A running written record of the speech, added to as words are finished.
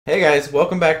Hey guys,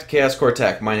 welcome back to Chaos Core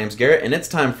Tech. My name's Garrett and it's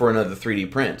time for another 3D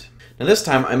print. Now this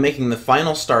time I'm making the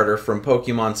final starter from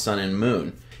Pokemon Sun and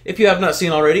Moon. If you have not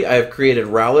seen already, I have created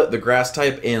Rowlet, the grass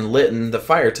type, and Litten, the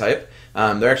fire type.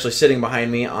 They're actually sitting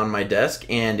behind me on my desk,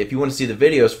 and if you want to see the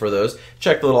videos for those,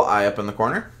 check the little eye up in the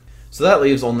corner. So that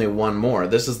leaves only one more.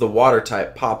 This is the Water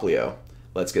Type Popplio.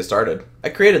 Let's get started. I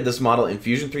created this model in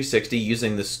Fusion 360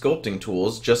 using the sculpting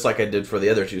tools, just like I did for the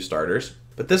other two starters.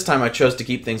 But this time I chose to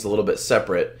keep things a little bit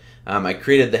separate. I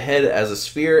created the head as a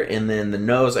sphere, and then the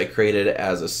nose I created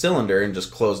as a cylinder and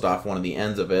just closed off one of the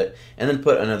ends of it, and then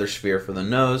put another sphere for the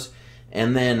nose.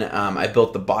 And then I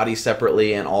built the body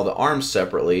separately and all the arms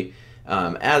separately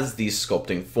as these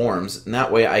sculpting forms, and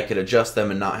that way I could adjust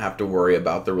them and not have to worry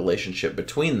about the relationship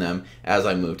between them as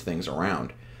I moved things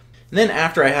around. And then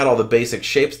after I had all the basic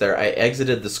shapes there, I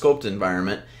exited the sculpt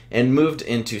environment and moved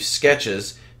into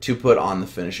sketches to put on the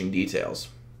finishing details.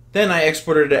 Then I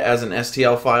exported it as an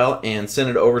STL file and sent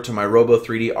it over to my Robo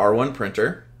 3D R1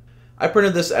 printer. I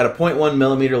printed this at a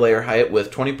 0.1mm layer height with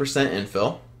 20%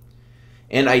 infill,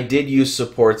 and I did use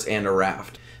supports and a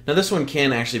raft. Now this one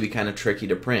can actually be kind of tricky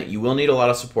to print. You will need a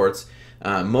lot of supports,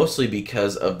 mostly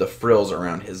because of the frills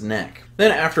around his neck.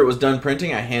 Then after it was done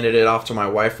printing, I handed it off to my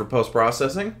wife for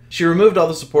post-processing. She removed all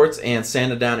the supports and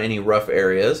sanded down any rough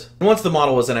areas. And once the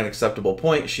model was at an acceptable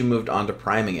point, she moved on to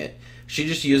priming it. She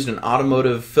just used an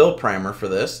automotive fill primer for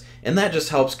this, and that just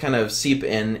helps kind of seep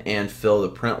in and fill the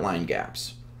print line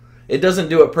gaps. It doesn't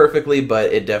do it perfectly,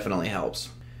 but it definitely helps.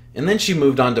 And then she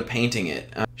moved on to painting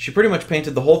it. She pretty much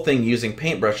painted the whole thing using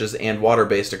paintbrushes and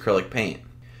water-based acrylic paint.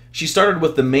 She started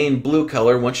with the main blue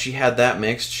color. Once she had that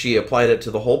mixed, she applied it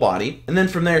to the whole body. And then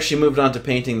from there, she moved on to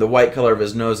painting the white color of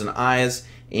his nose and eyes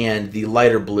and the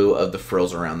lighter blue of the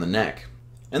frills around the neck.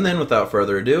 And then without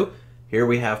further ado, here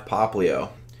we have Popplio.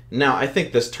 Now, I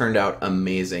think this turned out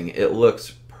amazing. It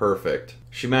looks perfect.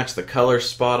 She matched the colors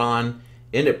spot on,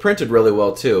 and it printed really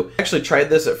well too. I actually tried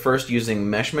this at first using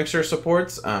mesh mixer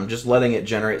supports, just letting it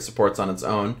generate supports on its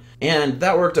own, and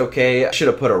that worked okay. I should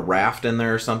have put a raft in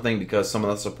there or something because some of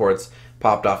the supports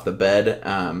popped off the bed,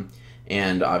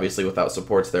 and obviously without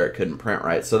supports there it couldn't print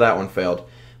right, so that one failed.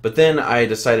 But then I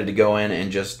decided to go in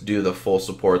and just do the full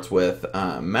supports with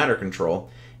matter control,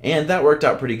 and that worked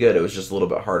out pretty good. It was just a little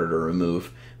bit harder to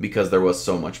remove because there was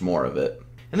so much more of it.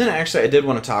 And then actually I did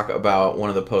want to talk about one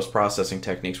of the post-processing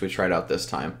techniques we tried out this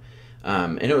time.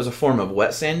 And it was a form of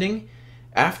wet sanding.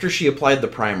 After she applied the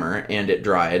primer and it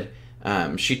dried,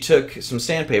 she took some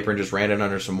sandpaper and just ran it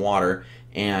under some water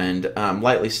and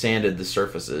lightly sanded the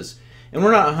surfaces. And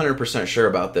we're not 100% sure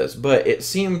about this, but it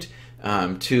seemed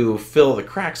to fill the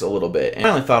cracks a little bit. And my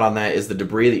only thought on that is the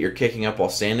debris that you're kicking up while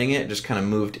sanding it just kind of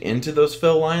moved into those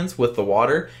fill lines with the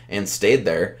water and stayed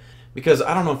there. Because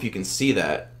I don't know if you can see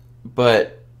that,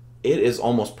 but it is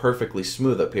almost perfectly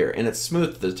smooth up here, and it's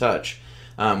smooth to the touch.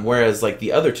 Whereas like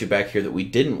the other two back here that we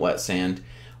didn't wet sand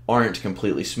aren't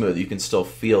completely smooth. You can still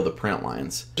feel the print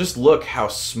lines. Just look how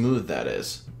smooth that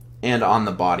is, and on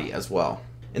the body as well.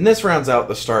 And this rounds out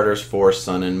the starters for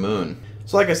Sun and Moon.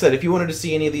 So like I said, if you wanted to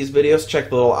see any of these videos, check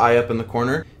the little eye up in the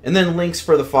corner, and then links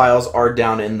for the files are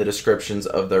down in the descriptions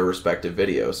of their respective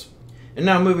videos. And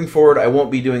now moving forward, I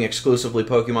won't be doing exclusively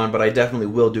Pokemon, but I definitely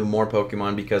will do more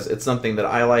Pokemon because it's something that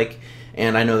I like,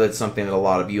 and I know that's something that a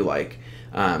lot of you like.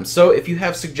 So if you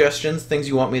have suggestions, things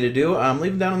you want me to do,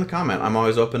 leave them down in the comment. I'm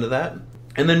always open to that.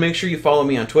 And then make sure you follow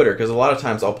me on Twitter, because a lot of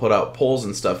times I'll put out polls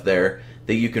and stuff there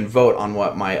that you can vote on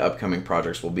what my upcoming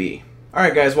projects will be.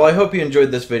 Alright guys, well I hope you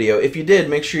enjoyed this video. If you did,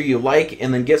 make sure you like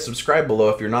and then get subscribed below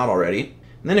if you're not already.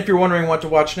 And then if you're wondering what to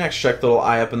watch next, check the little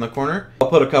eye up in the corner. I'll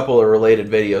put a couple of related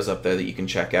videos up there that you can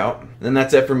check out. And then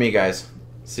that's it for me, guys.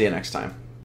 See you next time.